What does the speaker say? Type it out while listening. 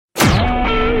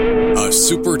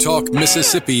SuperTalk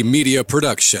Mississippi media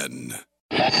production.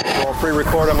 I'll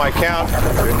pre-record on my count.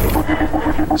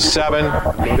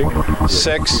 7,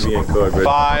 6,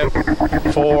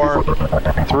 5, 4,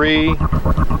 3,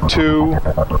 2.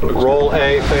 Roll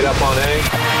A, fade up on A.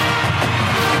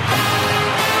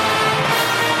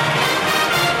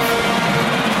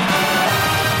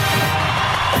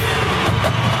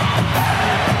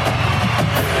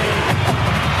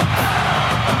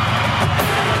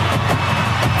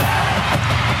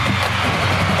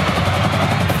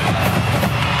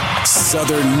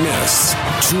 Southern Miss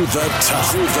to the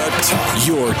top.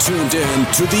 You're tuned in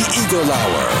to the Eagle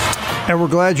Hour. And we're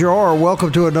glad you are.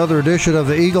 Welcome to another edition of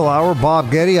the Eagle Hour.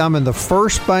 Bob Getty. I'm in the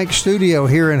First Bank studio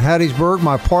here in Hattiesburg.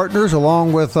 My partners,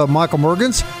 along with Michael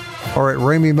Mergens, are at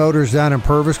Ramey Motors down in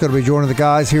Purvis. Going to be joining the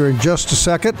guys here in just a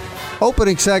second.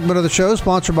 Opening segment of the show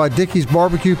sponsored by Dickey's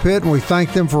Barbecue Pit, and we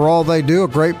thank them for all they do. A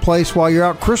great place while you're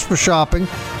out Christmas shopping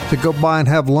to go by and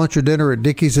have lunch or dinner at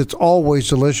Dickey's. It's always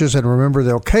delicious, and remember,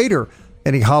 they'll cater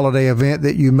any holiday event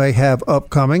that you may have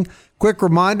upcoming. Quick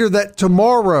reminder that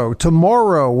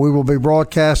tomorrow we will be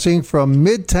broadcasting from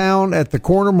Midtown at the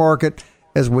Corner Market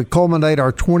as we culminate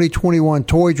our 2021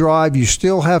 toy drive. You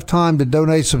still have time to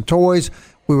donate some toys.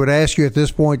 We would ask you at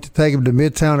this point to take them to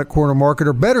Midtown at Corner Market,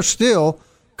 or better still,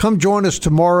 come join us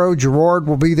tomorrow. Gerard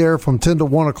will be there from 10 to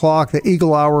 1 o'clock, the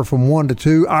Eagle Hour from 1 to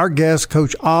 2. Our guest,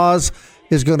 Coach Oz,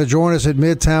 is going to join us at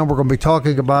Midtown. We're going to be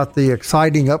talking about the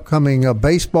exciting upcoming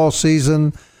baseball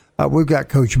season. We've got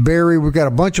Coach Berry. We've got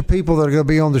a bunch of people that are going to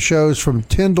be on the shows from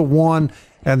 10 to 1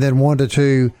 and then 1 to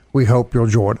 2. We hope you'll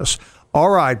join us.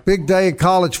 All right, big day in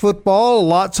college football.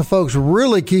 Lots of folks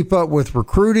really keep up with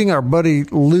recruiting. Our buddy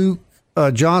Luke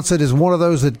Johnson is one of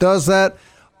those that does that.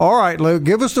 All right, Luke,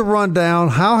 give us the rundown.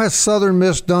 How has Southern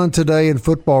Miss done today in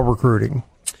football recruiting?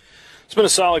 It's been a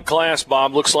solid class,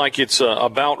 Bob. Looks like it's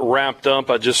about wrapped up.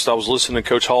 I was listening to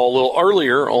Coach Hall a little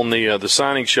earlier on the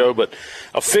signing show, but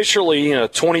officially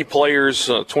 20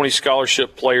 players, 20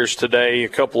 scholarship players today, a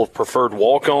couple of preferred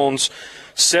walk-ons,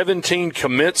 17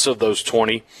 commits of those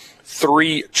 20,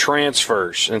 3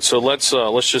 transfers. And so let's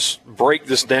just break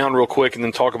this down real quick and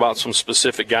then talk about some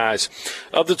specific guys.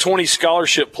 Of the 20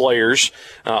 scholarship players,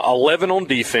 11 on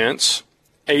defense,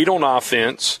 8 on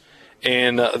offense,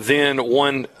 and then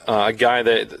one guy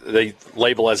that they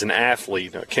label as an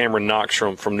athlete, Cameron Knox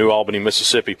from New Albany,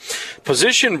 Mississippi.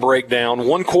 Position breakdown: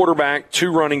 1 quarterback,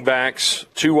 2 running backs,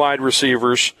 2 wide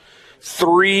receivers,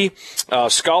 3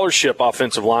 scholarship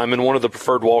offensive linemen. One of the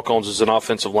preferred walk-ons is an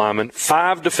offensive lineman.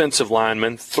 5 defensive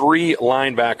linemen, 3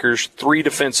 linebackers, 3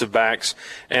 defensive backs,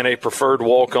 and a preferred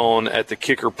walk-on at the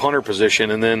kicker-punter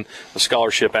position, and then a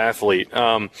scholarship athlete.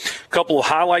 A couple of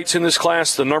highlights in this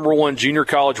class: the number 1 junior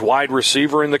college wide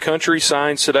receiver in the country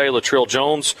signs today, Latrell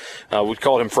Jones. We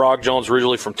called him Frog Jones,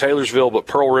 originally from Taylorsville, but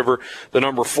Pearl River. The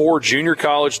number 4 junior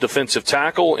college defensive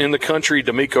tackle in the country,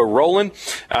 D'Amico Rowland,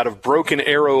 out of Broken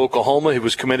Arrow, Oklahoma. He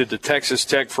was committed to Texas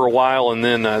Tech for a while, and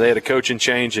then they had a coaching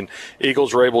change, and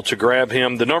Eagles were able to grab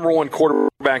him. The number 1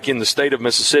 quarterback in the state of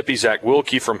Mississippi, Zach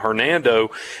Wilkie from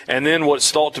Hernando, and then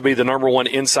what's thought to be the number 1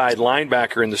 inside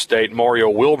linebacker in the state, Mario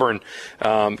Wilburn,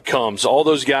 comes. All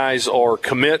those guys are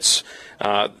commits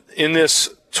in this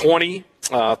 20.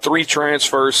 3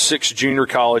 transfers, 6 junior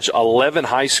college, 11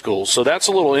 high schools. So that's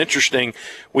a little interesting.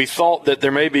 We thought that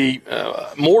there may be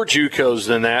more JUCOs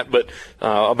than that, but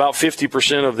about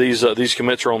 50% of these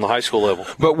commits are on the high school level.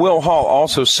 But Will Hall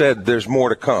also said there's more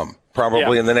to come,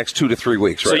 probably in the next 2 to 3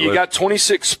 weeks, right? So you got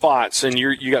 26 spots, and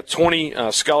you got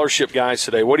 20 scholarship guys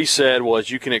today. What he said was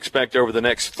you can expect over the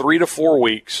next 3 to 4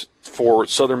 weeks for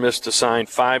Southern Miss to sign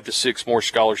 5 to 6 more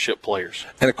scholarship players.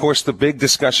 And, of course, the big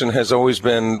discussion has always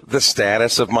been the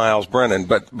status of Miles Brennan,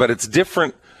 but it's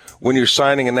different when you're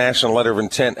signing a national letter of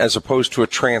intent as opposed to a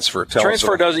transfer.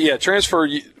 Transfer,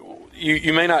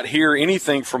 you may not hear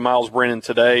anything from Miles Brennan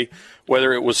today,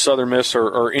 whether it was Southern Miss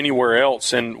or anywhere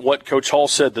else. And what Coach Hall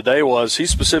said today was he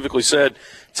specifically said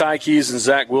Ty Keys and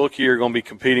Zach Wilkie are going to be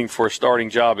competing for a starting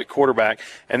job at quarterback.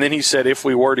 And then he said if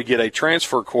we were to get a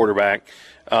transfer quarterback,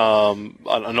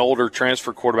 an older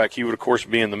transfer quarterback, he would, of course,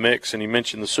 be in the mix. And he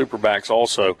mentioned the superbacks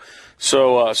also.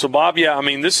 So Bob,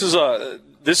 this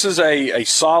is a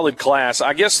solid class.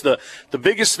 I guess the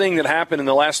biggest thing that happened in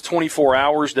the last 24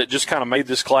 hours that just kind of made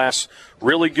this class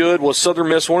really good was Southern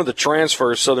Miss. One of the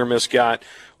transfers Southern Miss got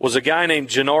was a guy named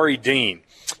Janari Dean.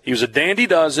 He was a dandy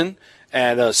dozen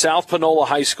at South Panola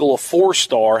High School, a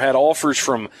 4-star, had offers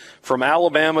from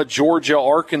Alabama, Georgia,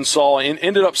 Arkansas, and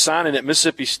ended up signing at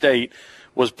Mississippi State.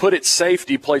 was put at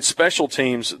safety, played special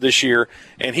teams this year,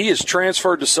 and he is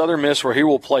transferred to Southern Miss where he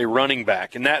will play running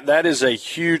back. And that is a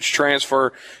huge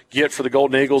transfer get for the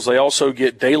Golden Eagles. They also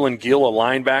get Dalen Gill, a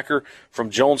linebacker from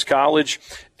Jones College,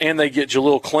 and they get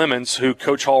Jaleel Clemens, who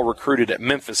Coach Hall recruited at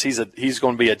Memphis. He's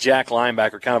going to be a jack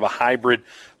linebacker, kind of a hybrid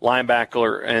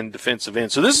linebacker and defensive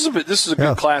end. So this is a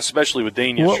good class, especially with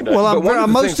Dean yesterday. Well,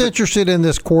 I'm most interested in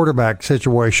this quarterback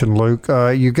situation, Luke.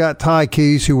 You got Ty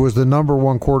Keys, who was the number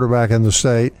one quarterback in the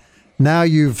state. Now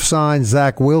you've signed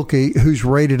Zach Wilkie, who's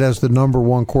rated as the number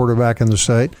one quarterback in the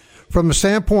state. From the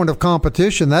standpoint of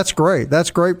competition, that's great.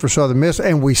 That's great for Southern Miss,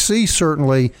 and we see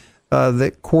certainly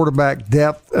that quarterback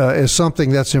depth is something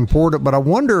that's important. But I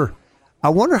wonder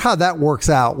how that works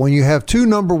out when you have two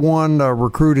number one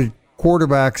recruited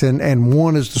quarterbacks and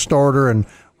one is the starter and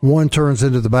one turns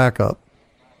into the backup.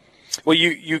 Well,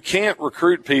 you can't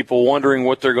recruit people wondering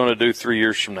what they're going to do 3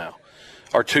 years from now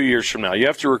or 2 years from now. You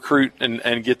have to recruit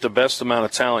and get the best amount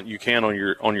of talent you can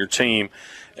on your team.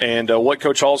 And what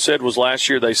Coach Hall said was last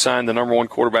year they signed the number one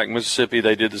quarterback in Mississippi.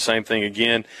 They did the same thing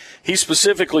again. He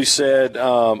specifically said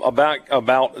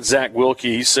about Zach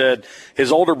Wilkie, he said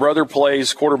his older brother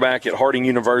plays quarterback at Harding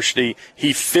University.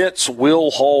 He fits Will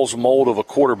Hall's mold of a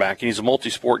quarterback, and he's a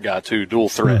multi-sport guy too, dual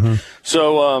threat. Mm-hmm.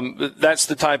 So that's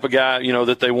the type of guy,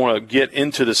 that they want to get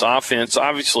into this offense.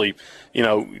 Obviously,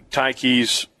 Ty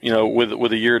Keys,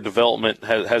 with a year of development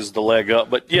has the leg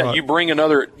up. But, yeah, right.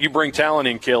 You bring talent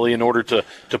in, Kelly, in order to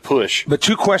push. The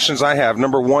two questions I have,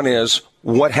 number one is,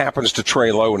 what happens to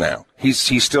Trey Lowe now? He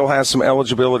still has some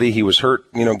eligibility. He was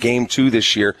hurt, game 2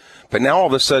 this year. But now all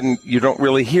of a sudden you don't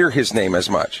really hear his name as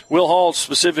much. Will Hall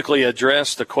specifically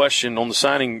addressed the question on the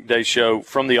signing day show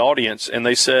from the audience, and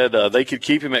they said they could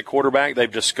keep him at quarterback. They've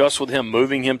discussed with him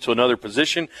moving him to another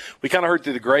position. We kind of heard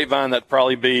through the grapevine that'd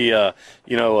probably be a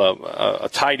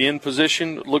tight end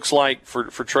position, looks like,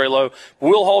 for Trey Lowe.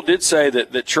 Will Hall did say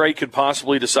that Trey could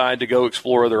possibly decide to go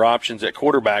explore other options at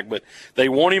quarterback, but they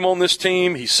want him on this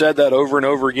team. He said that over and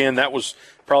over again. That was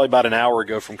probably about an hour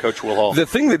ago from Coach Will Hall. The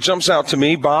thing that jumps out to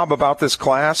me, Bob, about this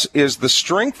class is the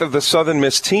strength of the Southern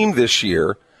Miss team this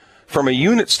year, from a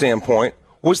unit standpoint,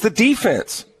 was the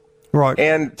defense. Right.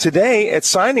 And today at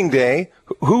signing day,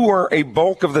 who were a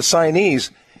bulk of the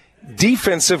signees?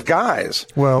 Defensive guys.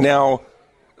 Well, now,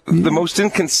 the most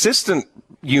inconsistent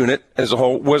unit as a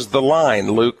whole was the line,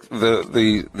 Luke,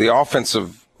 the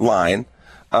offensive line.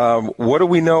 What do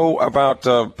we know about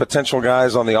potential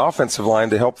guys on the offensive line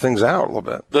to help things out a little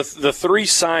bit? The three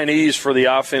signees for the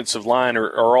offensive line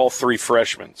are all three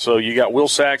freshmen. So you got Will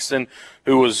Saxton,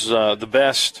 who was the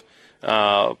best,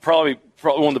 probably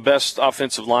one of the best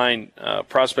offensive line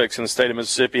prospects in the state of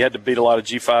Mississippi. Had to beat a lot of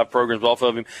G5 programs off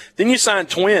of him. Then you signed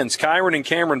twins, Kyron and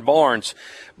Cameron Barnes.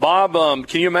 Bob,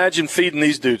 can you imagine feeding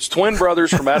these dudes? Twin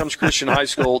brothers from Adams Christian High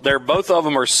School. Both of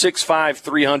them are 6'5",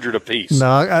 300 apiece. No,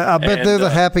 I bet they're the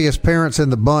happiest parents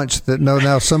in the bunch that know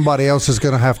now somebody else is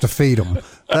going to have to feed them.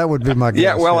 That would be my guess.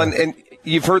 Yeah, well, and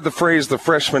you've heard the phrase, the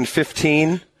freshman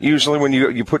 15. Usually when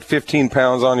you put 15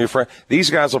 pounds on your friend,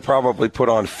 these guys will probably put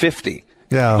on 50.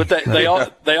 Yeah, but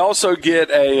they also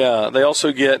get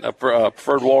a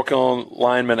preferred walk-on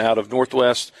lineman out of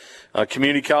Northwest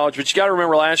Community College. But you got to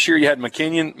remember, last year you had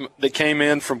McKinion that came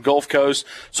in from Gulf Coast.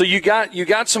 So you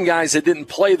got some guys that didn't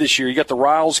play this year. You got the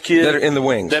Riles kid that are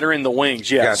in the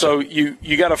wings. Yeah. Gotcha. So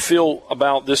you got to feel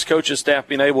about this coaching staff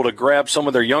being able to grab some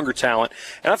of their younger talent.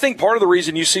 And I think part of the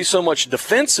reason you see so much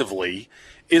defensively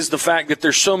is the fact that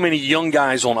there's so many young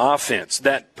guys on offense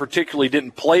that particularly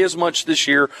didn't play as much this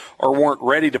year or weren't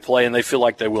ready to play, and they feel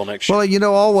like they will next year.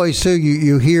 Well, always, too,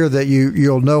 you hear that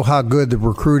you'll know how good the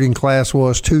recruiting class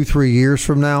was 2-3 years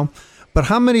from now. But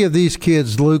how many of these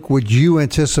kids, Luke, would you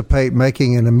anticipate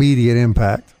making an immediate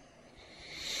impact?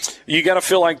 You got to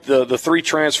feel like the three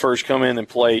transfers come in and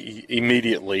play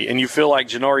immediately, and you feel like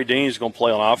Janari Dean is going to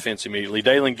play on offense immediately.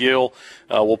 Dalen Gill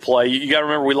will play. You got to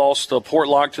remember we lost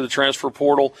Portlock to the transfer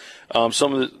portal.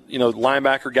 Some of the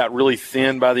linebacker got really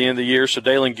thin by the end of the year, so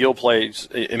Dalen Gill plays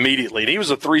immediately. And he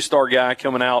was a 3-star guy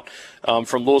coming out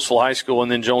from Louisville High School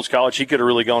and then Jones College. He could have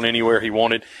really gone anywhere he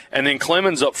wanted. And then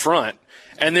Clemens up front.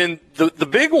 And then the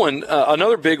big one,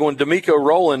 another big one, D'Amico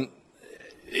Rowland,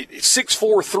 6'4",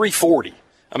 340.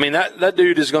 I mean, that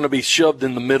dude is going to be shoved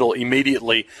in the middle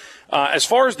immediately. As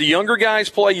far as the younger guys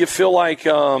play, you feel like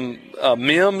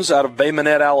Mims out of Bay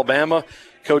Minette, Alabama.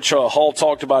 Coach Hall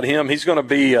talked about him. He's going to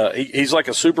be he's like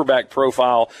a superback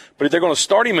profile, but they're going to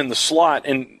start him in the slot,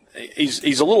 and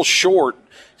he's a little short.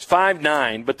 He's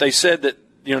 5'9", but they said that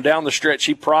down the stretch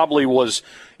he probably was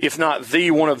if not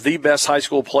one of the best high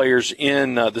school players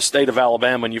in the state of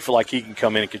Alabama, and you feel like he can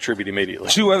come in and contribute immediately.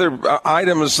 Two other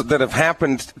items that have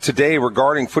happened today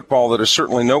regarding football that are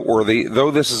certainly noteworthy,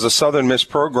 though this is a Southern Miss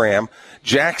program.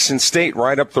 Jackson State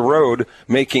right up the road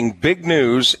making big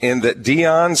news in that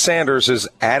Deion Sanders is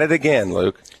at it again,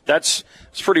 Luke. It's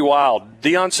pretty wild.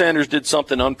 Deion Sanders did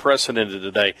something unprecedented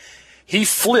today. He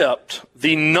flipped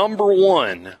the number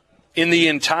one in the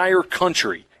entire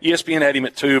country. ESPN had him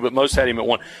at 2, but most had him at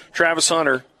 1. Travis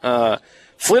Hunter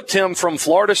flipped him from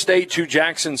Florida State to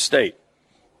Jackson State.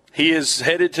 He is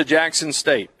headed to Jackson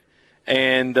State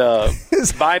and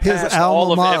bypassed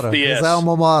all of FBS. His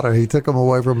alma mater. He took him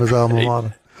away from his alma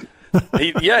mater.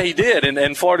 He did.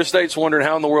 And Florida State's wondering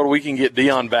how in the world we can get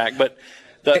Deion back. But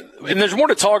and there's more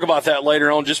to talk about that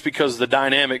later on just because of the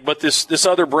dynamic. But this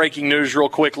other breaking news real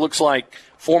quick looks like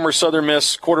former Southern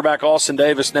Miss quarterback Austin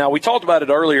Davis. Now, we talked about it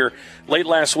earlier, late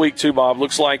last week too, Bob.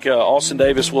 Looks like Austin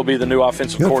Davis will be the new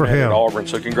offensive coordinator at Auburn.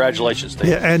 So congratulations to him.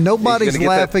 Yeah, and nobody's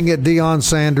laughing at Deion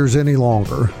Sanders any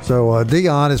longer. So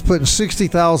Deion is putting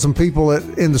 60,000 people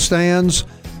in the stands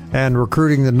and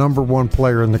recruiting the number one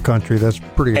player in the country. That's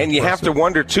pretty impressive. You have to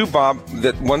wonder too, Bob,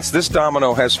 that once this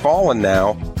domino has fallen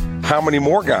now, how many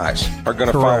more guys are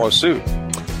going to follow suit?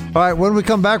 All right, when we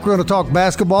come back, we're going to talk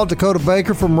basketball. Dakota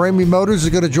Baker from Ramey Motors is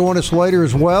going to join us later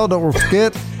as well. Don't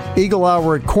forget, Eagle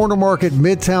Hour at Corner Market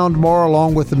Midtown tomorrow,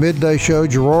 along with the Midday Show,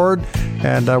 Gerard.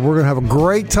 And we're going to have a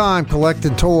great time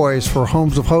collecting toys for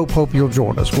Homes of Hope. Hope you'll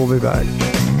join us. We'll be back.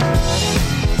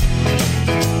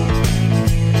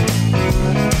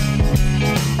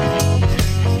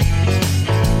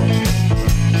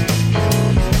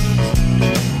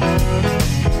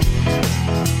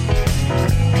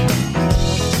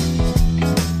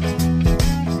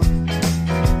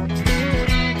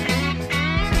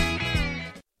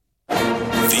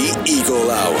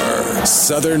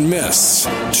 Southern Miss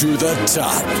to the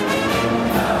top.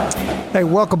 Hey,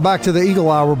 welcome back to the Eagle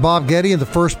Hour. Bob Getty in the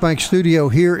First Bank studio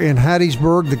here in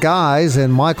Hattiesburg. The guys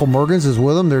and Michael Mergens is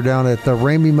with them. They're down at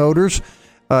Ramey Motors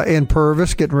in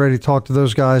Purvis, getting ready to talk to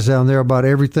those guys down there about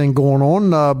everything going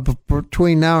on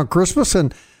between now and Christmas.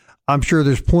 And I'm sure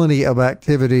there's plenty of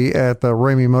activity at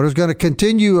Ramey Motors. Going to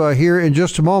continue here in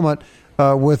just a moment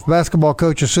with basketball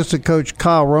coach, assistant coach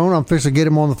Kyle Roan. I'm fixing to get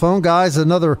him on the phone. Guys,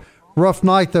 another rough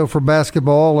night, though, for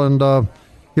basketball, and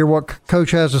hear what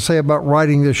Coach has to say about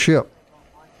righting this ship.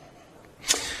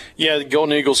 Yeah, the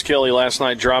Golden Eagles, Kelly, last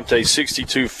night dropped a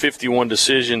 62-51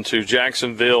 decision to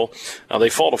Jacksonville. They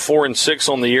fall to 4-6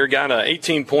 on the year, got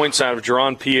 18 points out of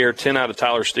Jerron Pierre, 10 out of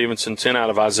Tyler Stevenson, 10 out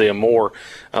of Isaiah Moore.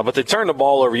 But they turned the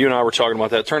ball over. You and I were talking about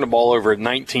that. Turned the ball over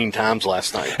 19 times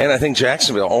last night. And I think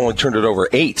Jacksonville only turned it over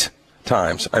 8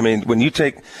 times. I mean, when you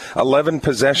take 11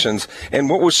 possessions, and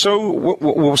what was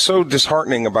so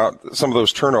disheartening about some of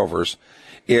those turnovers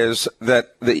is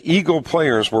that the Eagle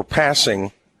players were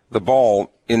passing the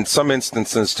ball in some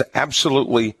instances to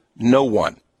absolutely no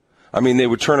one. I mean, they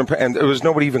would turn and there was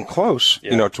nobody even close,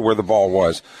 to where the ball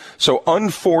was. So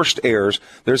unforced errors.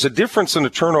 There's a difference in a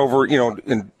turnover,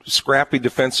 in scrappy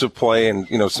defensive play, and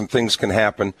some things can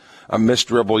happen. A missed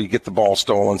dribble, you get the ball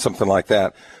stolen, something like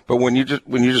that. But when you're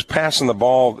just passing the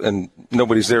ball and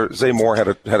nobody's there, Zay Moore had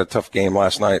a tough game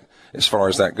last night as far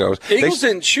as that goes. Eagles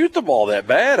didn't shoot the ball that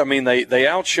bad. I mean, they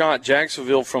outshot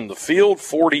Jacksonville from the field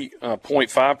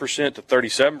 40.5% to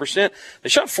 37%. They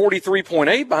shot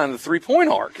 43.8 behind the three-point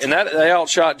arc, and that they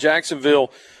outshot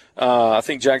Jacksonville. I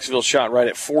think Jacksonville shot right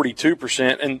at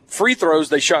 42%. And free throws,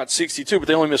 they shot 62, but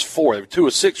they only missed 4. They were 2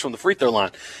 of 6 from the free throw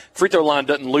line. Free throw line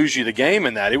doesn't lose you the game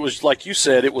in that. It was, like you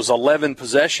said, it was 11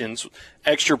 possessions,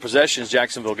 extra possessions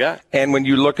Jacksonville got. And when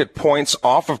you look at points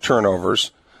off of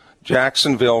turnovers,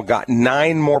 Jacksonville got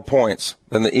 9 more points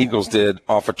than the Eagles did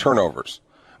off of turnovers.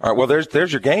 All right, well,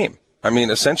 there's your game. I mean,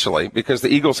 essentially, because the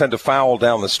Eagles had to foul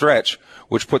down the stretch,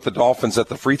 which put the Dolphins at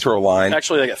the free throw line.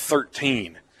 Actually, they got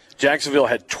 13. Jacksonville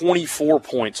had 24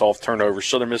 points off turnovers.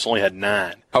 Southern Miss only had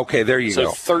 9. Okay, there you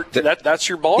go. So that's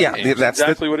your ball game. Yeah, that's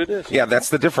exactly what it is. Yeah, that's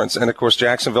the difference. And, of course,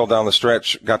 Jacksonville down the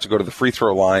stretch got to go to the free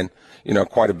throw line,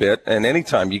 quite a bit. And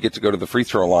anytime you get to go to the free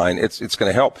throw line, it's going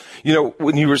to help.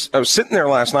 When I was sitting there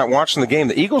last night watching the game,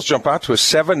 the Eagles jump out to a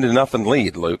 7-0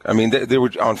 lead, Luke. I mean, they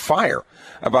were on fire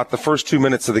about the first 2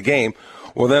 minutes of the game.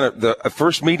 Well, then the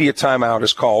first media timeout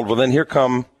is called. Well, then here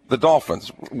come the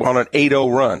Dolphins on an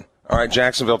 8-0 run. All right,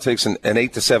 Jacksonville takes an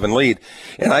 8-7 lead.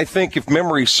 And I think if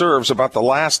memory serves, about the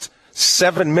last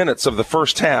 7 minutes of the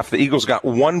first half, the Eagles got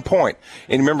 1 point.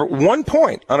 And remember, 1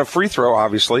 point on a free throw,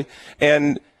 obviously.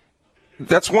 And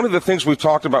that's one of the things we've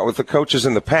talked about with the coaches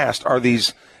in the past are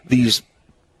these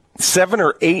 7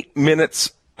 or 8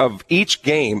 minutes of each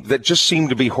game that just seem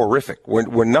to be horrific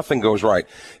when nothing goes right.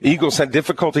 The Eagles had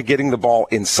difficulty getting the ball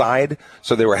inside,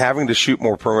 so they were having to shoot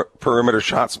more perimeter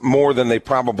shots, more than they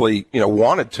probably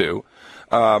wanted to.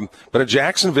 But a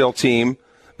Jacksonville team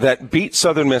that beat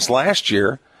Southern Miss last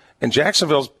year, and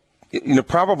Jacksonville's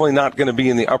probably not going to be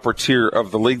in the upper tier of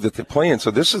the league that they play in.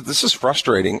 So this is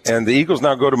frustrating. And the Eagles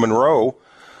now go to Monroe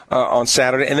on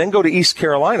Saturday, and then go to East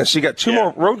Carolina. So you got two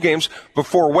more road games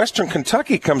before Western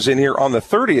Kentucky comes in here on the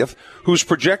 30th, who's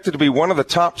projected to be one of the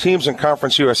top teams in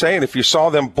Conference USA. And if you saw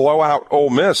them blow out Ole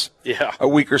Miss a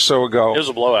week or so ago. It was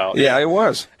a blowout. Yeah, it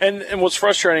was. And what's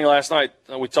frustrating last night,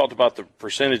 we talked about the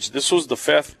percentage. This was the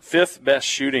fifth best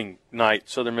shooting night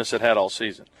Southern Miss had all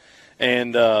season,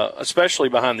 and especially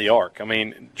behind the arc. I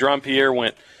mean, Jerome Pierre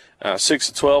went 6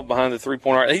 of 12 behind the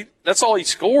three-point arc. That's all he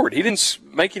scored. He didn't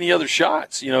make any other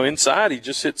shots. Inside he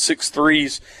just hit 6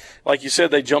 threes. Like you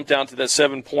said, they jumped down to that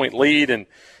 7-point lead and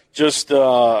just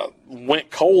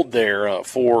went cold there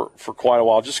for quite a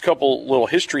while. Just a couple little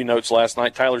history notes last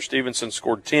night. Tyler Stevenson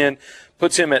scored 10,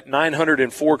 puts him at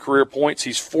 904 career points.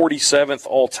 He's 47th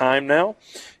all-time now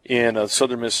in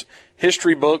Southern Miss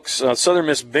history books. Southern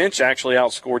Miss bench actually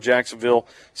outscored Jacksonville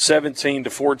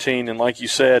 17-14, and like you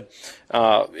said,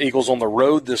 Eagles on the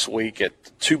road this week at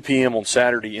 2 p.m. on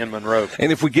Saturday in Monroe.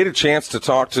 And if we get a chance to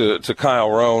talk to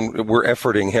Kyle Roan, we're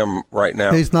efforting him right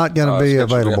now. He's not going to be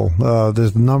available.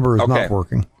 The number is not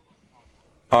working.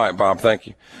 All right, Bob, thank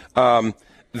you. And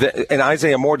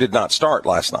Isaiah Moore did not start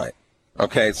last night.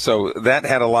 Okay, so that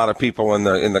had a lot of people in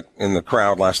the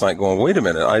crowd last night going, wait a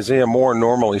minute, Isaiah Moore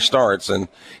normally starts, and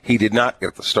he did not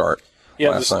get the start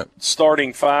last night.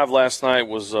 Starting five last night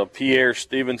was Pierre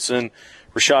Stevenson,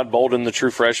 Rashad Bolden, the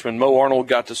true freshman. Mo Arnold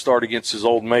got to start against his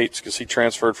old mates because he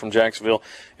transferred from Jacksonville,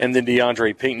 and then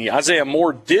DeAndre Pinckney. Isaiah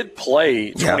Moore did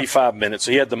play 25 minutes.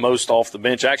 So he had the most off the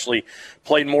bench, actually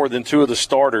played more than two of the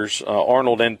starters,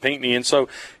 Arnold and Pinckney. And so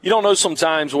you don't know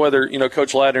sometimes whether,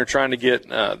 Coach Ladner trying to get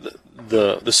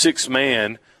the sixth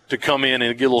man to come in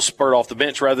and get a little spurt off the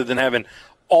bench rather than having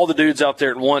all the dudes out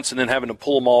there at once and then having to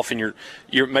pull them off, and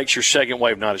makes your second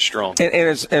wave not as strong. And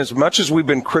as much as we've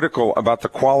been critical about the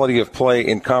quality of play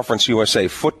in Conference USA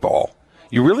football,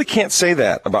 you really can't say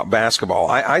that about basketball.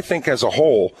 I think as a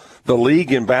whole, the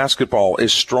league in basketball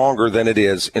is stronger than it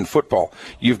is in football.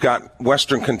 You've got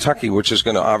Western Kentucky, which is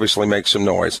going to obviously make some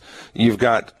noise. You've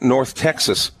got North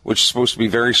Texas, which is supposed to be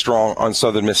very strong on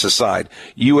Southern Miss's side.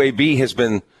 UAB has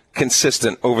been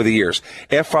consistent over the years.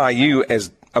 FIU,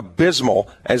 as abysmal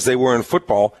as they were in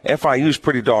football, FIU is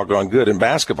pretty doggone good in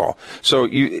basketball. So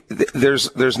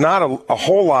there's not a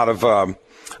whole lot of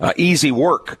easy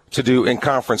work to do in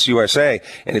Conference USA.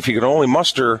 And if you could only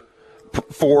muster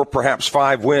 4, perhaps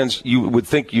 5 wins, you would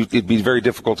think it'd be very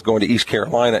difficult to go into East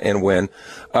Carolina and win.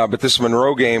 But this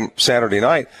Monroe game Saturday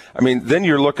night, I mean, then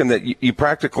you're looking that you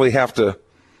practically have to,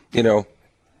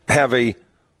 have a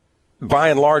by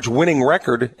and large winning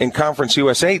record in Conference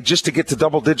USA just to get to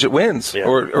double-digit wins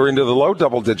or into the low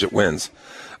double-digit wins.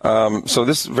 So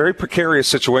this is a very precarious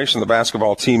situation the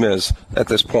basketball team is at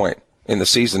this point in the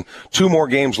season. 2 more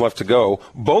games left to go,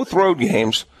 both road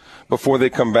games, before they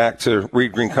come back to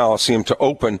Reed Green Coliseum to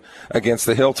open against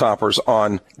the Hilltoppers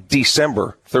on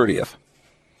December 30th.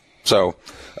 So,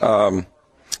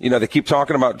 they keep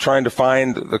talking about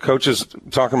the coaches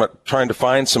talking about trying to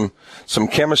find some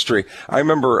chemistry. I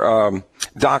remember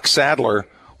Doc Sadler,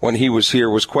 when he was here,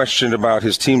 was questioned about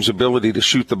his team's ability to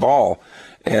shoot the ball.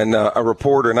 And a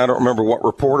reporter, and I don't remember what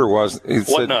reporter was. It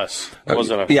wasn't us.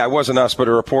 It wasn't us, but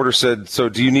a reporter said, so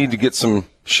do you need to get some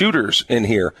shooters in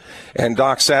here? And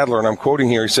Doc Sadler, and I'm quoting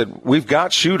here, he said, we've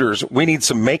got shooters. We need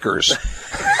some makers.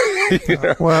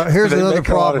 Well, here's another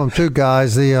problem, too,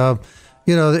 guys. It got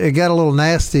a little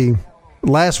nasty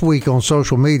last week on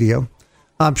social media.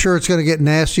 I'm sure it's going to get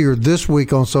nastier this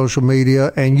week on social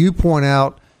media. And you point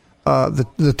out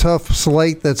the tough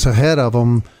slate that's ahead of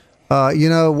them.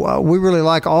 We really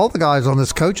like all the guys on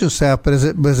this coaching staff, but is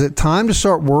it time to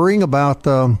start worrying about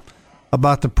the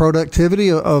productivity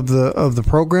of the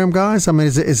program guys? I mean,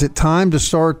 is it time to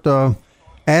start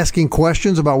asking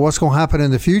questions about what's going to happen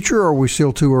in the future, or are we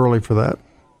still too early for that?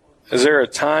 Is there a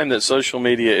time that social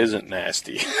media isn't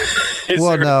nasty?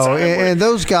 Well, no, and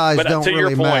those guys don't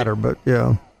really matter, but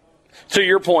yeah. To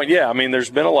your point, yeah, I mean, there's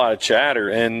been a lot of chatter,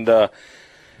 and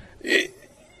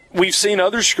we've seen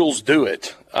other schools do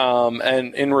it,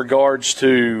 and in regards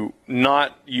to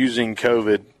not using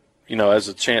COVID, as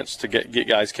a chance to get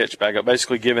guys catch back up,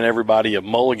 basically giving everybody a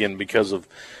mulligan because of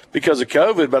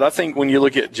COVID. But I think when you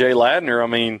look at Jay Ladner, I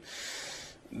mean,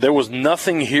 there was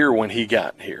nothing here when he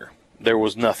got here. There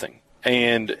was nothing.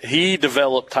 and he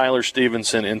developed Tyler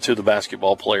Stevenson into the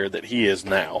basketball player that he is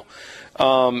now.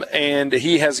 And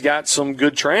he has got some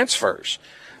good transfers.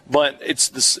 But it's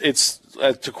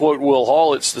to quote Will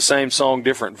Hall, it's the same song,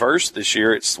 different verse this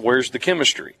year. It's where's the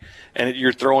chemistry? And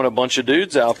you're throwing a bunch of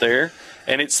dudes out there,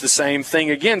 and it's the same thing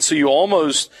again. So you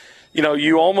almost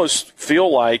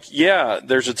feel like, yeah,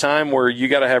 there's a time where you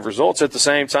got to have results. At the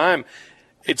same time,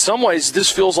 in some ways, this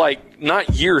feels like not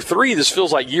year 3. This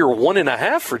feels like year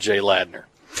 1.5 for Jay Ladner.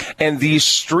 And these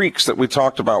streaks that we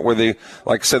talked about, where they,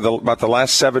 like I said, about the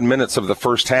last 7 minutes of the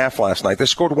first half last night, they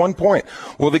scored 1 point.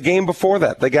 Well, the game before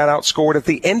that, they got outscored at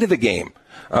the end of the game,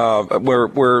 where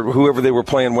whoever they were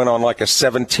playing went on like a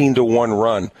 17-1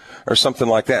 run or something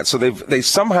like that. So they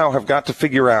somehow have got to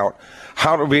figure out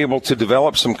how to be able to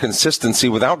develop some consistency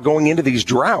without going into these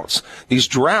droughts. These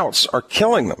droughts are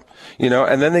killing them,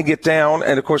 and then they get down.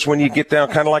 And of course, when you get down,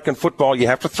 kind of like in football, you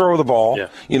have to throw the ball.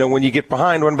 Yeah. When you get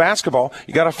behind, when basketball,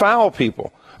 you got to foul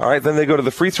people. All right. Then they go to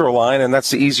the free throw line, and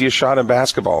that's the easiest shot in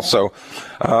basketball. So,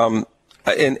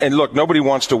 and look, nobody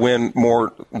wants to win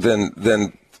more than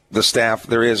the staff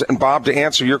there is. And Bob, to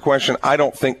answer your question, I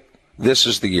don't think this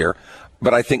is the year,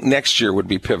 but I think next year would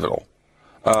be pivotal.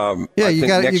 You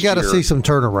got to see some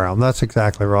turnaround. That's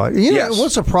exactly right. Yes.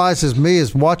 What surprises me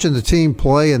is watching the team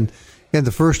play in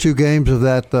the first 2 games of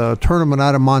that tournament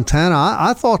out of Montana.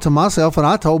 I thought to myself, and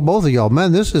I told both of y'all,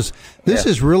 man, this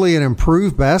is really an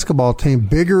improved basketball team,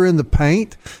 bigger in the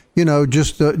paint.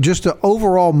 Just an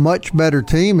overall much better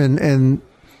team, and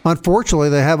unfortunately,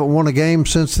 they haven't won a game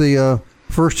since the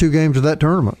first 2 games of that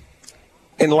tournament.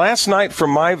 And last night, from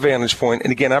my vantage point,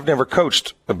 and again, I've never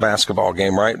coached a basketball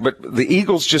game, right? But the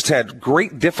Eagles just had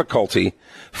great difficulty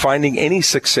finding any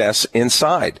success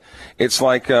inside. It's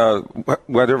like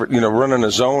whether running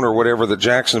a zone or whatever that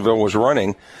Jacksonville was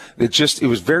running. It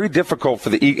was very difficult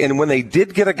for the Eagles. And when they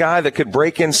did get a guy that could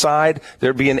break inside,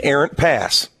 there'd be an errant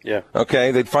pass. Yeah. Okay.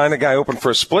 They'd find a guy open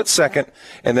for a split second,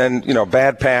 and then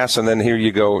bad pass, and then here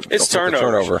you go. It's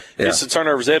turnover. Yeah. It's the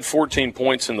turnovers. They had 14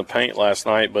 points in the paint last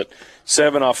night, but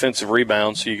 7 offensive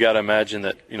rebounds. So you got to imagine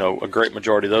that a great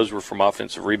majority of those were from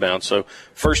offensive rebounds. So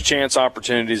first chance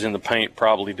opportunities in the paint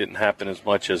probably didn't happen as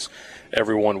much as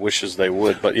everyone wishes they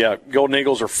would. But yeah, Golden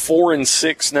Eagles are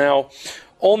 4-6 now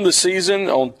on the season.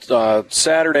 On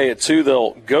Saturday at 2,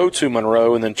 they'll go to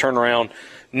Monroe and then turn around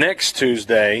next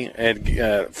Tuesday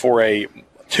and for a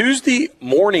Tuesday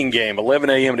morning game, 11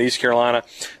 a.m. at East Carolina.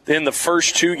 Then the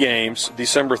first 2 games,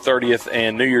 December 30th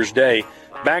and New Year's Day,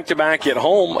 back-to-back at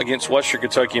home against Western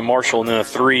Kentucky and Marshall, and then a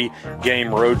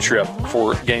 3-game road trip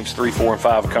for games 3, 4, and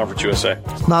 5 of Conference USA.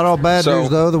 Not all bad news,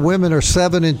 though. The women are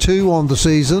 7-2 on the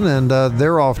season, and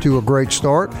they're off to a great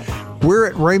start. We're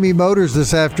at Ramey Motors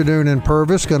this afternoon in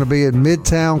Purvis. Going to be at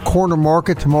Midtown Corner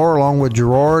Market tomorrow, along with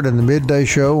Gerard and the Midday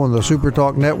Show on the Super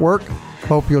Talk Network.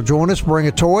 Hope you'll join us. Bring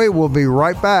a toy. We'll be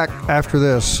right back after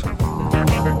this.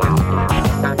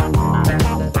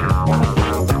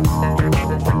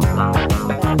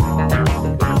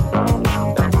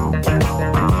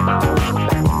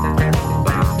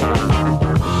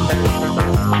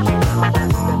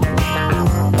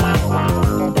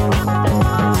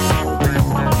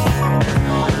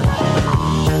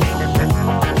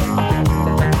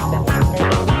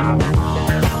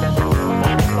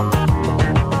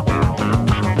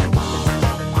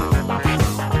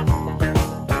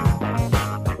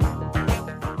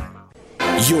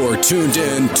 You're tuned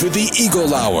in to the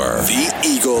Eagle Hour. The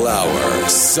Eagle Hour.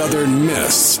 Southern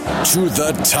Miss to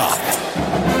the top.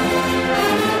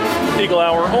 Eagle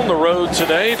Hour on the road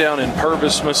today down in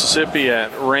Purvis, Mississippi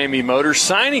at Ramey Motors.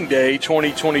 Signing Day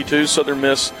 2022. Southern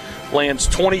Miss lands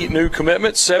 20 new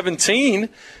commitments, 17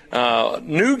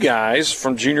 new guys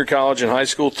from junior college and high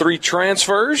school, 3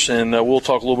 transfers, and we'll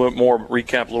talk a little bit more,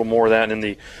 recap a little more of that in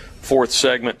the 4th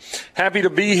segment. Happy to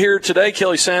be here today.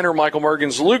 Kelly Sander, Michael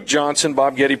Mergens, Luke Johnson,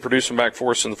 Bob Getty producing back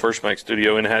for us in the First Bank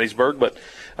studio in Hattiesburg. But,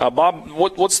 Bob,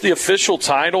 what's the official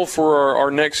title for our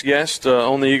next guest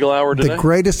on the Eagle Hour today? The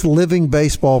greatest living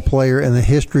baseball player in the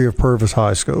history of Purvis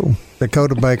High School.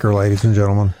 Dakota Baker, ladies and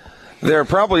gentlemen. There are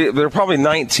probably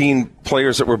 19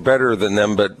 players that were better than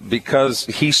them, but because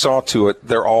he saw to it,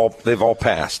 they've all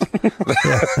passed.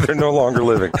 They're no longer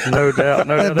living. No doubt.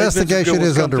 No doubt. Investigation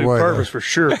is underway. Purvis for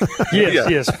sure.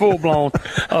 Yes, full blown.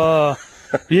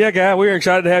 Yeah, guy, we're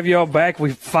excited to have you all back.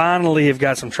 We finally have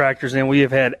got some tractors in. We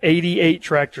have had 88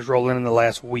 tractors roll in the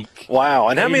last week. Wow.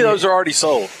 And how many of those are already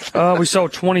sold? We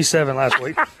sold 27 last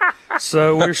week.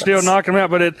 So we're still knocking them out.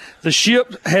 But the ship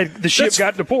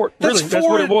got to port. Really, that's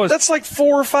what it was. That's like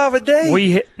 4 or 5 a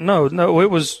day. No, it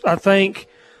was, I think,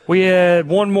 We had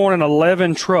one morning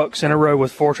 11 trucks in a row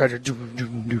with 4 tractors.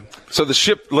 So the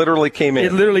ship literally came in?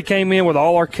 It literally came in with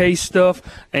all our case stuff.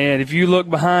 And if you look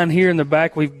behind here in the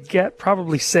back, we've got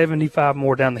probably 75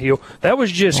 more down the hill. That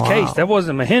was just case. That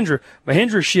wasn't Mahindra.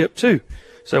 Mahindra shipped too.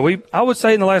 So I would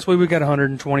say in the last week we got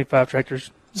 125 tractors.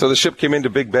 So the ship came into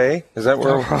Big Bay? Is that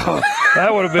where?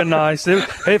 That would have been nice.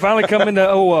 They finally come into,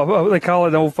 they call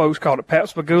it, the old folks called it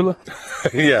Papspagula.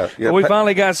 Yeah. But we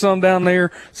finally got some down there.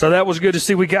 So that was good to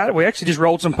see. We actually just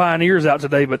rolled some Pioneers out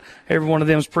today, but every one of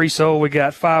them is pre-sold. We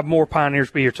got 5 more Pioneers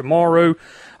to be here tomorrow.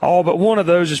 All but one of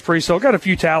those is pre-sold. Got a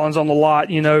few Talons on the lot,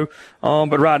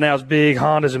 but right now it's big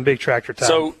Hondas and big tractor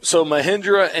Talons. So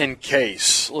Mahindra and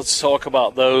Case, let's talk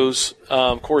about those.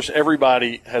 Of course,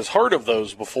 everybody has heard of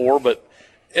those before, but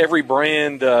every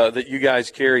brand that you guys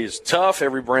carry is tough.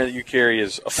 Every brand that you carry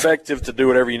is effective to do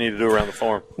whatever you need to do around the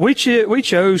farm. We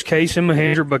chose Case and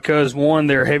Mahindra because, one,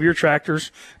 they're heavier tractors,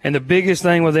 and the biggest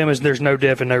thing with them is there's no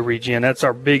def and no regen. That's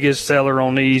our biggest seller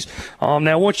on these.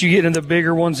 Now, once you get into the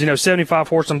bigger ones, 75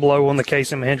 horse and below on the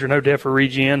Case and Mahindra, no def or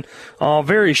regen.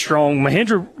 Very strong.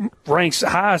 Mahindra ranks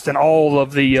highest in all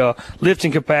of the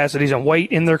lifting capacities and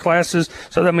weight in their classes.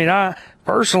 So,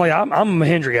 personally, I'm a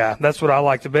Mahindra guy. That's what I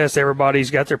like the best.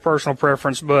 Everybody's got their personal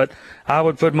preference, but I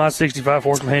would put my 65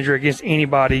 horse Mahindra against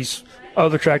anybody's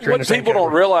other tractor in the same What people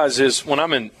category. don't realize is when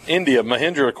I'm in India,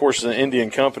 Mahindra, of course, is an Indian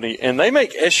company, and they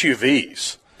make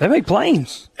SUVs. They make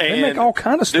planes. They make all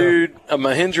kind of stuff. Dude, a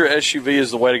Mahindra SUV is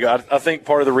the way to go. I think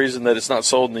part of the reason that it's not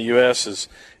sold in the U.S. is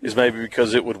maybe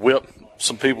because it would whip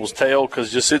some people's tail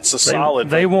because it's a solid.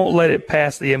 They won't let it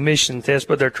pass the emission test,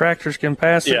 but their tractors can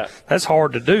pass it. Yeah. That's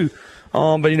hard to do.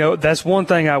 But, that's one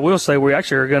thing I will say. We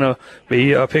actually are going to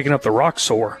be picking up the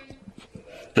Roxor,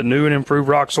 the new and improved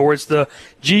Roxor. It's the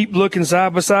Jeep-looking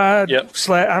side-by-side. Yep.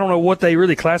 I don't know what they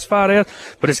really classify it as,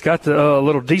 but it's got the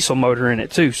little diesel motor in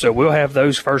it, too. So we'll have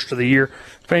those first of the year.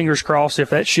 Fingers crossed if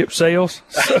that ship sails.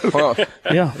 So, well,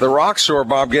 yeah. The Roxor,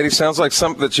 Bob Getty, sounds like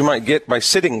something that you might get by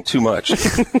sitting too much. Go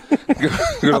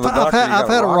to the doctor, I've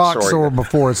had a Roxor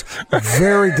before. It's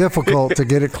very difficult to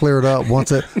get it cleared up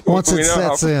once it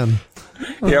sets in.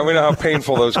 Yeah, we know how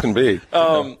painful those can be.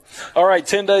 All right,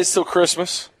 10 days till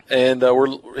Christmas, and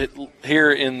we're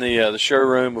here in the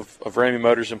showroom of Ramey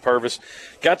Motors in Purvis.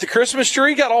 Got the Christmas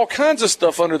tree, got all kinds of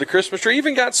stuff under the Christmas tree,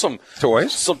 even got some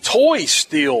toys, some toy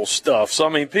steel stuff. So,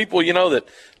 people, that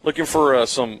looking for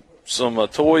some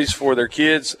toys for their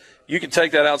kids, you can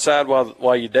take that outside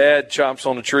while your dad chops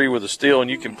on the tree with a steel, and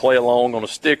you can play along on a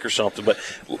stick or something. But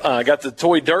I got the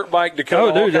toy dirt bike to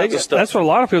come. Oh, dude, stuff. That's what a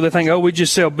lot of people think. We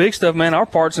just sell big stuff, man. Our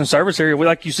parts and service area,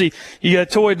 like you see, you got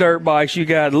toy dirt bikes, you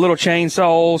got little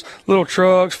chainsaws, little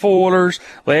trucks, foilers.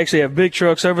 We actually have big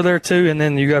trucks over there too, and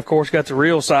then you of course got the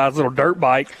real size little dirt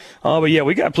bike. But yeah,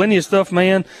 we got plenty of stuff,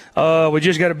 man. We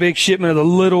just got a big shipment of the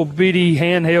little bitty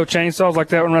handheld chainsaws like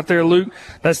that one right there, Luke.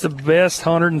 That's the best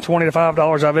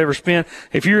 $125 I've ever spent.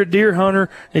 If you're a deer hunter,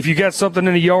 if you got something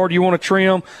in the yard you want to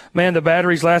trim, man, the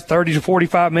batteries last 30 to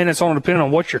 45 minutes on depending on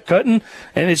what you're cutting.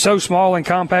 And it's so small and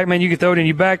compact, man, you can throw it in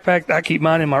your backpack. I keep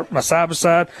mine in my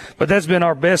side-by-side. But that's been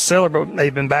our best seller, but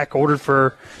they've been back ordered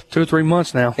for 2 or 3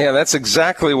 months now. Yeah, that's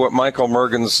exactly what Michael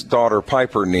Morgan's daughter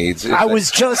Piper needs. I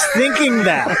was just thinking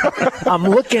that. I'm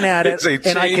looking at it, It's a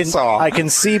chainsaw. and I can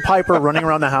see Piper running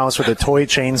around the house with a toy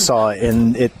chainsaw,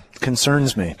 and it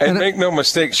concerns me. And make no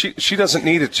mistake, she doesn't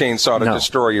need a chainsaw to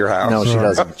destroy your house. No, she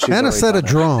doesn't. She's And a set of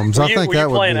drums. I think that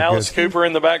would be playing good. Alice Cooper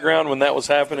in the background when that was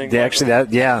happening? Yeah,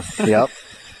 yep.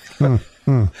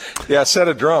 Yeah, a set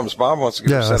of drums. Bob wants to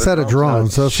get a set of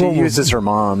drums. She uses her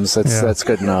mom's. That's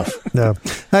good enough. Yeah.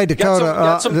 Hey, Dakota.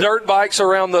 Got some dirt bikes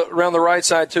around the right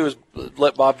side too.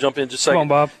 Let Bob jump in just a second. Come on,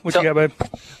 Bob. What you got, babe?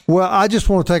 Well, I just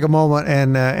want to take a moment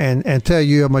and tell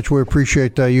you how much we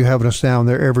appreciate you having us down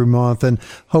there every month, and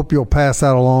hope you'll pass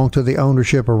that along to the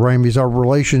ownership of Ramey's. Our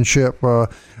relationship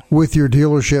with your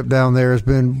dealership down there has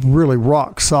been really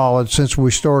rock solid since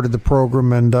we started the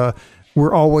program, and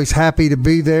we're always happy to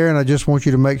be there, and I just want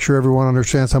you to make sure everyone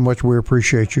understands how much we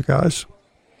appreciate you guys.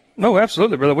 No,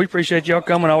 absolutely, brother. We appreciate y'all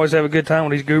coming. Always have a good time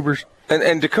with these goobers.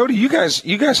 And Dakota, you guys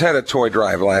had a toy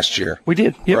drive last year. We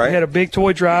did. Yep, right? We had a big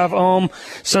toy drive.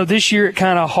 So this year it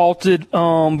kind of halted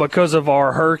because of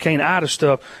our Hurricane Ida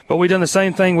stuff. But we done the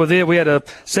same thing with it. We had a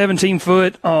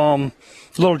 17-foot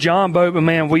little John boat, but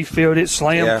man, we filled it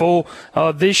slam full.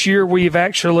 This year we've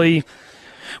actually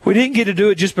We didn't get to do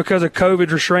it just because of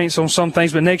COVID restraints on some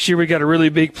things, but next year we got a really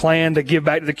big plan to give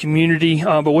back to the community,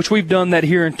 but which we've done that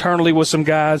here internally with some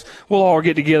guys. We'll all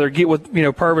get together, get with,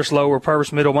 Purvis Lower,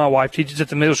 Purvis Middle. My wife teaches at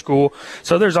the middle school,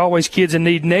 so there's always kids in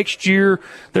need. Next year,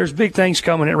 there's big things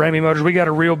coming at Ramey Motors. We got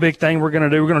a real big thing we're going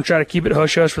to do. We're going to try to keep it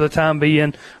hush-hush for the time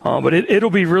being, but it'll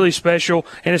be really special,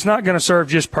 and it's not going to serve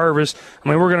just Purvis. I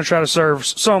mean, we're going to try to serve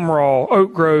Sumrall,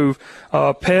 Oak Grove,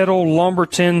 Petal,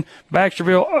 Lumberton,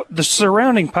 Baxterville, the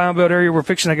surrounding Pine Belt area. We're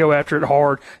fixing to go after it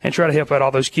hard and try to help out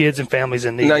all those kids and families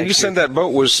in need. Now, you said that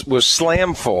boat was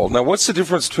slam full. Now, what's the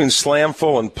difference between slam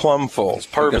full and plumb full? It's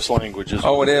Purvis language.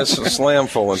 Oh, it is slam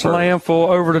full. Slam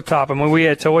full over the top. I mean, we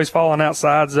had toys falling out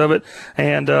sides of it,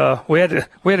 and we had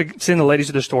to send the ladies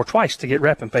to the store twice to get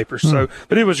wrapping papers. So,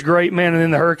 but it was great, man. And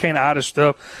then the Hurricane Ida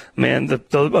stuff, man. The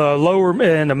lower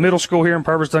and the middle school here in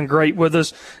Purvis done great with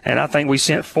us, and I think we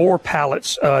sent 4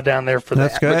 pallets down there for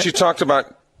That's that. good. But you talked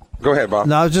about. Go ahead, Bob.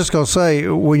 No, I was just going to say,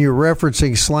 when you're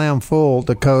referencing slam full,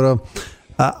 Dakota,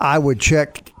 I would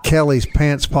check Kelly's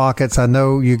pants pockets. I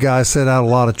know you guys set out a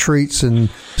lot of treats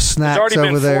and snacks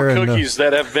over there. There's already been 4 cookies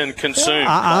that have been consumed.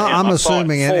 I'm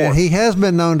assuming, and he has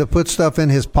been known to put stuff in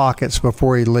his pockets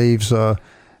before he leaves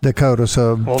Dakota,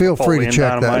 so feel free to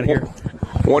check that.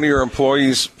 One of your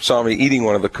employees saw me eating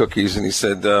one of the cookies, and he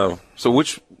said, so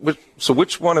which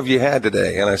one have you had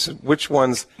today? And I said, which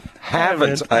ones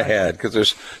haven't I had? Because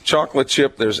there's chocolate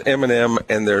chip, there's M&M,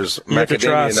 and there's macadamia nut. You have to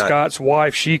try Scott's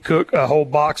wife. She cooked a whole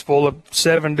box full of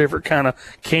 7 different kind of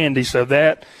candy. So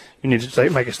that you need to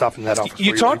make a stop in that office.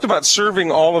 You talked about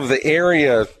serving all of the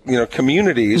area,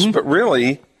 communities, but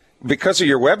really, because of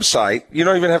your website, you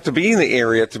don't even have to be in the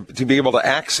area to be able to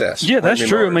access. Yeah, that's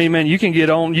true. I mean, man, you can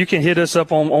hit us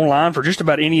up online for just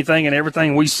about anything and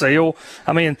everything we sell.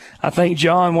 I mean, I think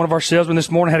John, one of our salesmen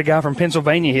this morning, had a guy from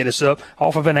Pennsylvania hit us up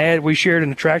off of an ad we shared in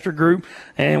the tractor group,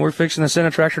 and we're fixing to send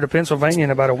a tractor to Pennsylvania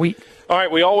in about a week. All right,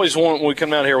 when we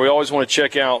come out here, we always want to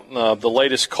check out the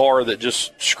latest car that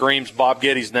just screams Bob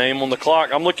Getty's name on the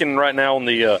clock. I'm looking right now on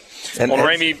the on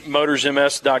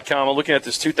RameyMotorsMS.com. I'm looking at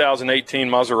this 2018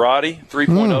 Maserati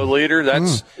 3.0 liter. That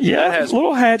has a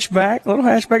little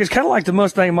hatchback. It's kind of like the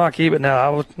Mustang Mach-E, but no, I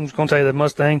was going to tell you the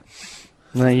Mustang.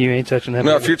 No, you ain't touching that.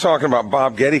 No, if you're talking about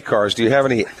Bob Getty cars, do you have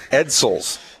any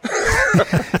Edsels?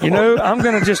 I'm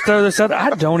going to just throw this out.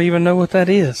 I don't even know what that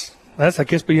is. That's, I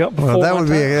guess, be up before. Well, that would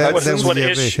be that's what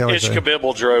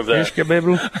Ishkabibble drove that.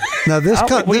 Ishkabibble. Now,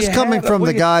 this coming from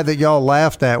the guy that y'all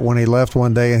laughed at when he left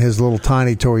one day in his little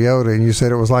tiny Toyota, and you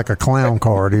said it was like a clown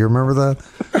car. Do you remember that?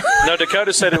 No,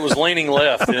 Dakota said it was leaning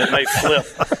left, and it may flip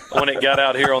when it got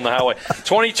out here on the highway.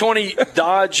 2020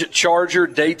 Dodge Charger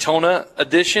Daytona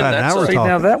Edition.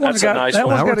 Now that one's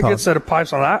got a good set of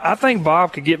pipes on it. I think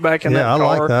Bob could get back in that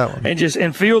car like that one.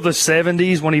 and feel the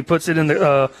 70s when he puts it in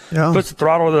the puts the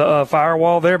throttle to the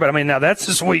firewall there. But I mean, now that's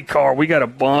a sweet car. We got a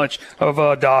bunch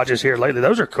of Dodges here lately.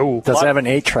 Those are cool. Does it have an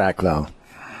 8-track though?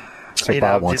 He's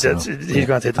going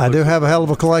to hit I do have a hell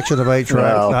of a collection of 8-tracks.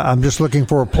 Well, I'm just looking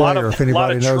for a player if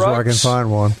anybody knows where I can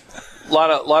find one. A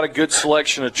lot of good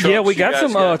selection of trucks. Yeah, we got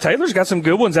some. Taylor's got some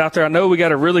good ones out there. I know we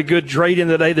got a really good trade-in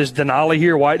today. This Denali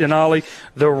here, white Denali,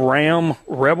 the Ram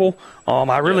Rebel.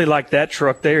 I really like that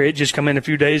truck there. It just come in a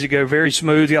few days ago. Very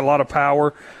smooth. Got a lot of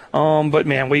power. But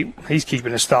man, he's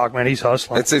keeping his stock. Man, he's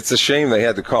hustling. It's a shame they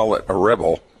had to call it a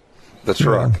Rebel. The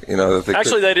truck,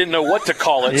 Actually, they didn't know what to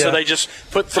call it, so they just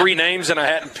put 3 names in a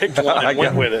hat and picked one and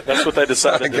went with it. That's what they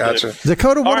decided to do.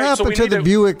 Dakota, what happened to the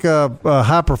Buick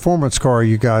high-performance car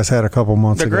you guys had a couple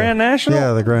months ago? The Grand National?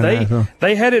 Yeah, the Grand National.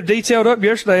 They had it detailed up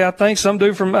yesterday. I think some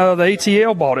dude from the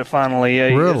ATL bought it finally.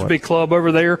 Really? It's a big club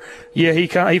over there. Yeah, he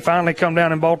finally come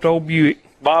down and bought the old Buick.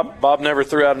 Bob never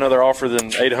threw out another offer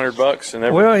than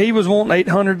 $800. Well, he was wanting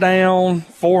 $800 down,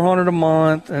 $400 a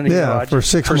month, and for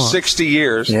 6 months. 60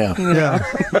 years. Yeah.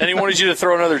 And he wanted you to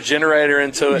throw another generator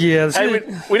into it. Yeah. Hey,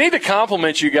 we need to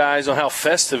compliment you guys on how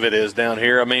festive it is down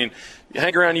here. I mean, you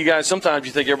hang around you guys, sometimes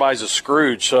you think everybody's a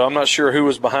Scrooge, so I'm not sure who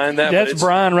was behind that. That's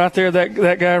Brian right there,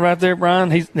 that guy right there,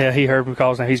 Brian. He heard me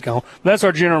calls now. He's gone. That's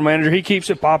our general manager. He keeps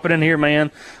it popping in here,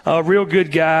 man. Real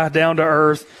good guy, down to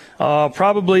earth.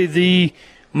 Probably the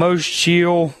most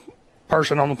chill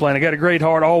person on the planet. Got a great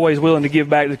heart, always willing to give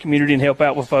back to the community and help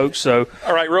out with folks. So,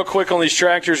 all right, real quick on these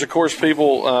tractors. Of course,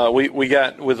 people, we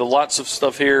got with lots of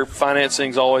stuff here.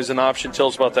 Financing's always an option. Tell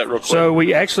us about that real quick. So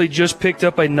we actually just picked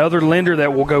up another lender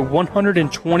that will go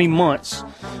 120 months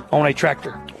on a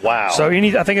tractor. Wow. So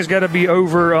I think it's got to be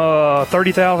over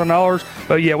 $30,000.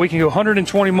 But yeah, we can go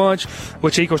 120 months,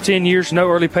 which equals 10 years, no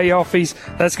early payoff fees.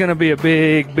 That's going to be a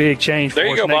big change for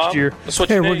us next year. That's what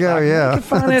you need. We go. Yeah. We can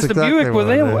finance the Buick with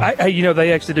them.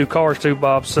 they actually do cars too,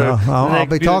 Bob. So I'll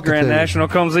be talking Grand to National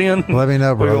comes in. Let me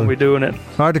know, brother. We're going to be doing it.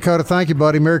 All right, Dakota, thank you,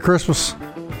 buddy. Merry Christmas.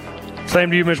 Same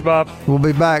to you, Mr. Bob. We'll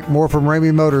be back. More from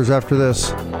Ramey Motors after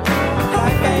this.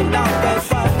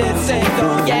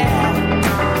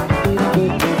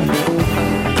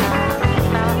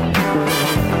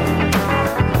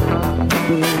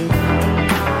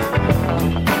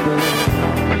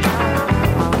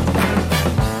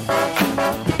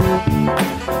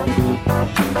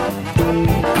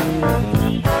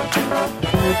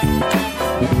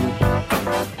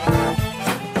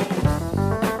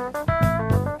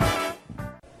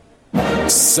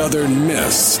 Southern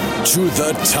Miss to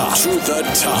the top. To the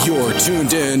top. You're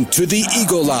tuned in to the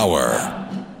Eagle Hour.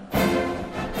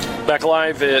 Back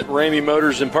live at Ramey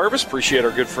Motors in Purvis. Appreciate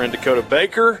our good friend Dakota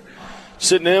Baker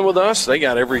sitting in with us. They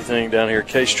got everything down here.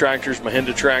 Case Tractors,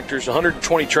 Mahindra Tractors,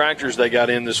 120 tractors they got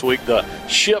in this week. The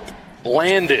ship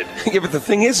landed. Yeah, but the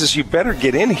thing is you better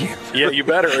get in here. Yeah, you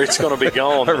better. It's going to be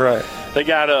gone. All right. They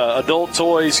got adult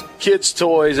toys, kids'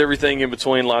 toys, everything in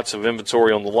between. Lots of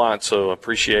inventory on the lot, so I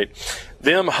appreciate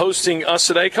them hosting us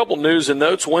today. A couple news and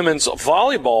notes. Women's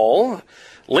volleyball.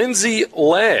 Lindsay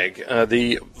Legg,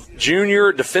 the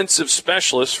junior defensive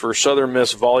specialist for Southern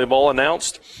Miss Volleyball,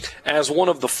 announced as one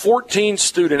of the 14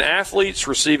 student athletes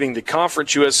receiving the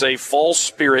Conference USA Fall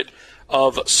Spirit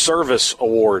of Service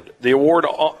Award. The award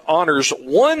honors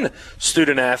one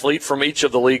student athlete from each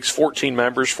of the league's 14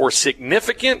 members for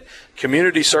significant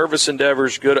community service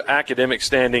endeavors, good academic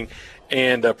standing,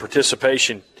 and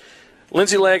participation.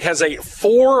 Lindsay Legg has a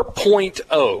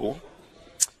 4.0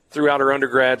 throughout her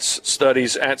undergrad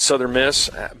studies at Southern Miss,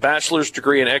 bachelor's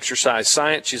degree in exercise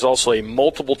science. She's also a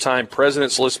multiple-time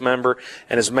President's List member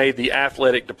and has made the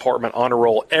athletic department honor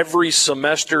roll every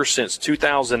semester since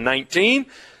 2019.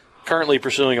 Currently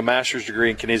pursuing a master's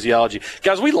degree in kinesiology.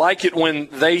 Guys, we like it when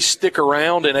they stick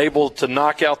around and able to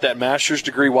knock out that master's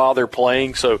degree while they're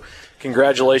playing. So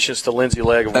congratulations to Lindsay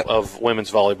Legg of women's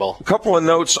volleyball. A couple of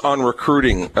notes on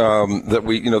recruiting that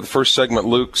we, the first segment,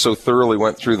 Luke so thoroughly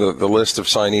went through the list of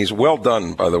signees. Well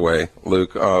done, by the way,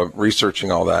 Luke,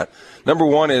 researching all that. Number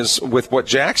one is with what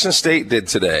Jackson State did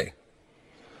today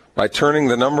by turning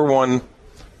the number one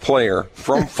player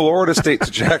from Florida State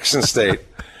to Jackson State.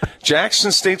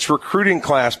 Jackson State's recruiting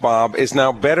class, Bob, is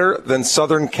now better than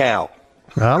Southern Cal.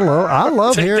 I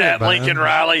love Take hearing that, it, Lincoln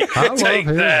Riley. Take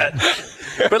that.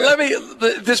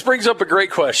 But this brings up a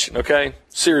great question, okay?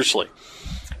 Seriously.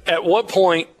 At what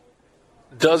point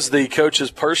does the coach's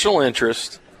personal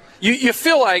interest, you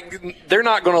feel like they're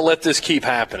not going to let this keep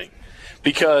happening,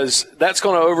 because that's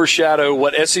going to overshadow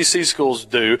what SEC schools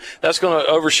do. That's going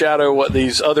to overshadow what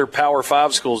these other Power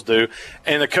 5 schools do.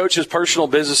 And the coach's personal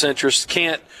business interests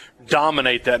can't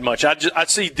dominate that much. I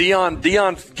see Dion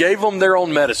gave them their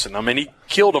own medicine. I mean, he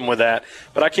killed them with that,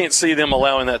 but I can't see them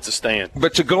allowing that to stand.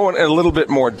 But to go in a little bit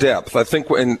more depth, I think,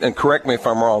 and correct me if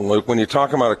I'm wrong, Luke, when you're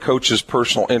talking about a coach's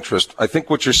personal interest, I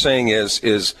think what you're saying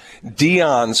is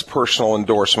Dion's personal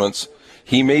endorsements.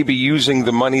 He may be using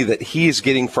the money that he is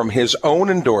getting from his own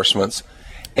endorsements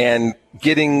and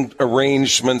getting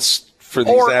arrangements for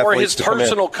these athletes or his to come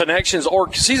personal in. Connections, or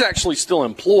because he's actually still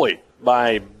employed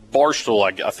by Barstool,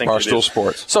 I think. Barstool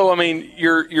Sports. So I mean,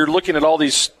 you're looking at all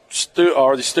these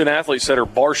student athletes that are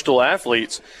Barstool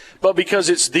athletes, but because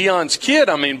it's Dion's kid,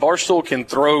 I mean, Barstool can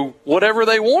throw whatever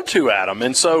they want to at him,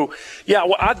 and so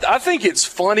I think it's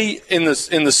funny in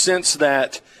the sense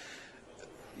that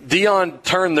Dion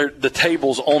turned the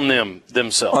tables on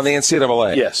themselves. On the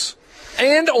NCAA. Yes.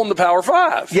 And on the Power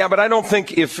 5. Yeah, but I don't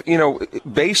think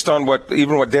based on what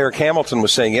Derek Hamilton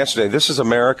was saying yesterday, this is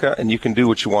America and you can do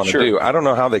what you want to do. I don't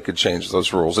know how they could change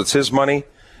those rules. It's his money.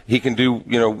 He can do,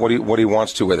 what he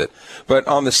wants to with it. But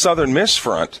on the Southern Miss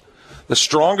front, the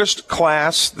strongest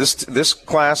class, this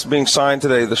class being signed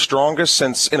today, the strongest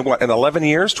since, in 11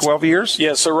 years, 12 years?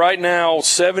 Yeah, so right now,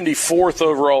 74th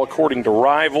overall according to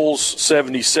Rivals,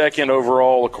 72nd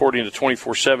overall according to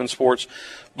 24/7 Sports.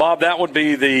 Bob, that would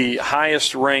be the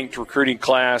highest-ranked recruiting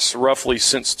class roughly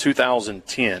since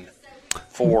 2010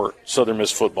 for Southern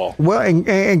Miss football. Well,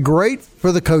 and great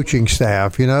for the coaching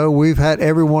staff. We've had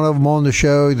every one of them on the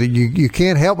show. That you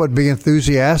can't help but be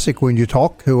enthusiastic when you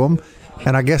talk to them.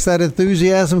 And I guess that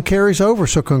enthusiasm carries over.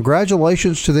 So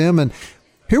congratulations to them. And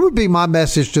here would be my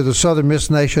message to the Southern Miss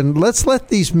Nation. Let's let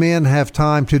these men have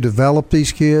time to develop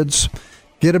these kids,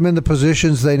 get them in the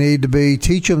positions they need to be,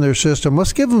 teach them their system.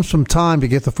 Let's give them some time to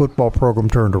get the football program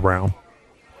turned around.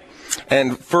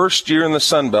 And first year in the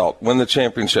Sun Belt, win the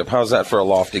championship. How's that for a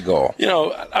lofty goal?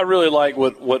 I really like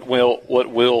what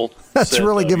Will That's said,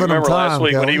 really giving him time. Last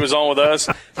week when he was on with us,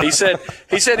 he said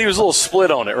he was a little split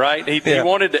on it, right? He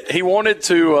wanted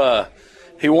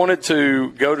he wanted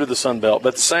to go to the Sun Belt, but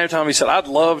at the same time he said, I'd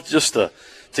love just to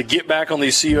get back on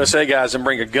these CUSA guys and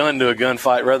bring a gun to a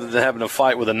gunfight rather than having to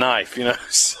fight with a knife,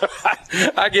 So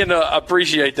I can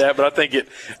appreciate that, but I think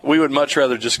we would much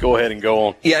rather just go ahead and go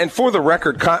on. Yeah, and for the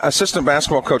record, assistant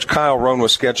basketball coach Kyle Rohn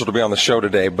was scheduled to be on the show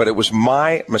today, but it was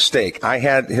my mistake. I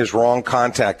had his wrong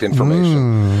contact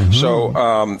information, so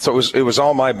it was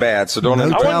all my bad. So don't. I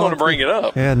wouldn't want to bring it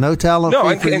up. Yeah, no talent. No,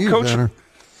 and Coach. Benner.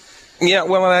 Yeah,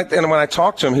 well, and when I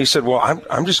talked to him, he said, "Well,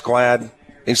 I'm just glad."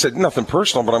 He said, nothing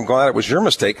personal, but I'm glad it was your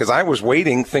mistake because I was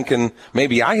waiting thinking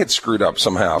maybe I had screwed up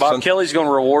somehow. Bob Kelly's going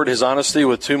to reward his honesty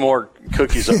with 2 more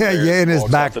cookies up there. Yeah, in his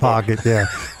back pocket, yeah.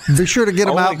 Be sure to get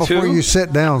them out before you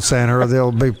sit down, Santa, or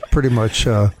they'll be pretty much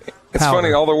It's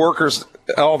funny, all the workers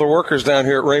down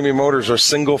here at Ramey Motors are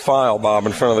single file, Bob,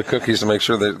 in front of the cookies to make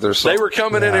sure that they're soft. They were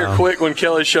coming in here quick when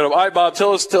Kelly showed up. All right, Bob,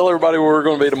 tell everybody where we're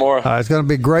going to be tomorrow. It's going to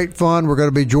be great fun. We're going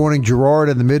to be joining Gerard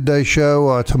in the midday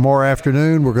show tomorrow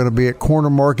afternoon. We're going to be at Corner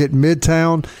Market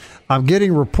Midtown. I'm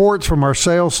getting reports from our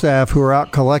sales staff who are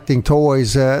out collecting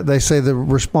toys. They say the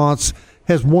response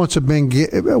has once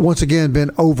again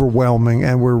been overwhelming,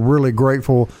 and we're really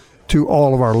grateful to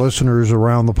all of our listeners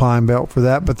around the Pine Belt for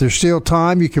that. But there's still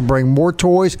time. You can bring more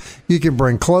toys. You can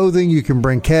bring clothing. You can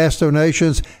bring cash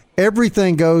donations.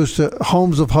 Everything goes to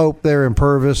Homes of Hope there in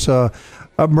Purvis.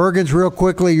 Mergens, real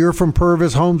quickly, you're from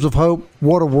Purvis, Homes of Hope.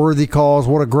 What a worthy cause.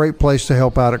 What a great place to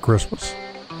help out at Christmas.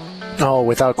 Oh,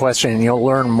 without question. You'll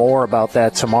learn more about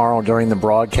that tomorrow during the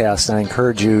broadcast. And I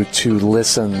encourage you to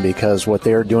listen because what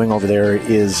they're doing over there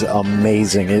is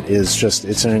amazing.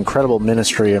 It's an incredible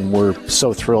ministry, and we're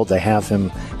so thrilled to have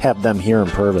them here in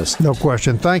Purvis. No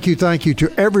question. Thank you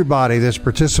to everybody that's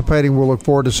participating. We'll look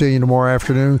forward to seeing you tomorrow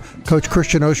afternoon. Coach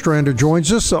Christian Ostrander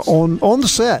joins us on the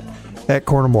set at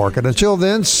Corner Market. Until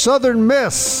then, Southern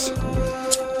Miss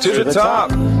to the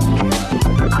top.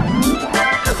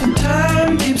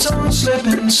 Time keeps on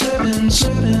slipping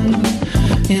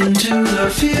into the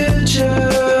future.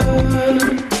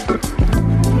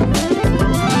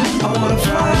 I wanna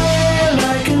fly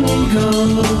like an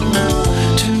eagle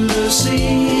to the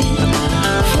sea.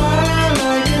 Fly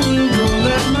like an eagle,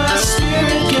 let my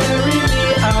spirit carry me.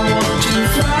 I want to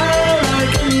fly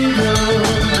like an eagle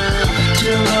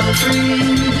till I'm free.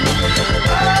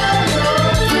 I go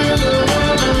through the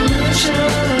world on mission.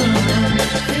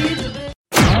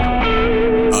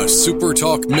 A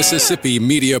SuperTalk Mississippi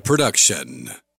media production.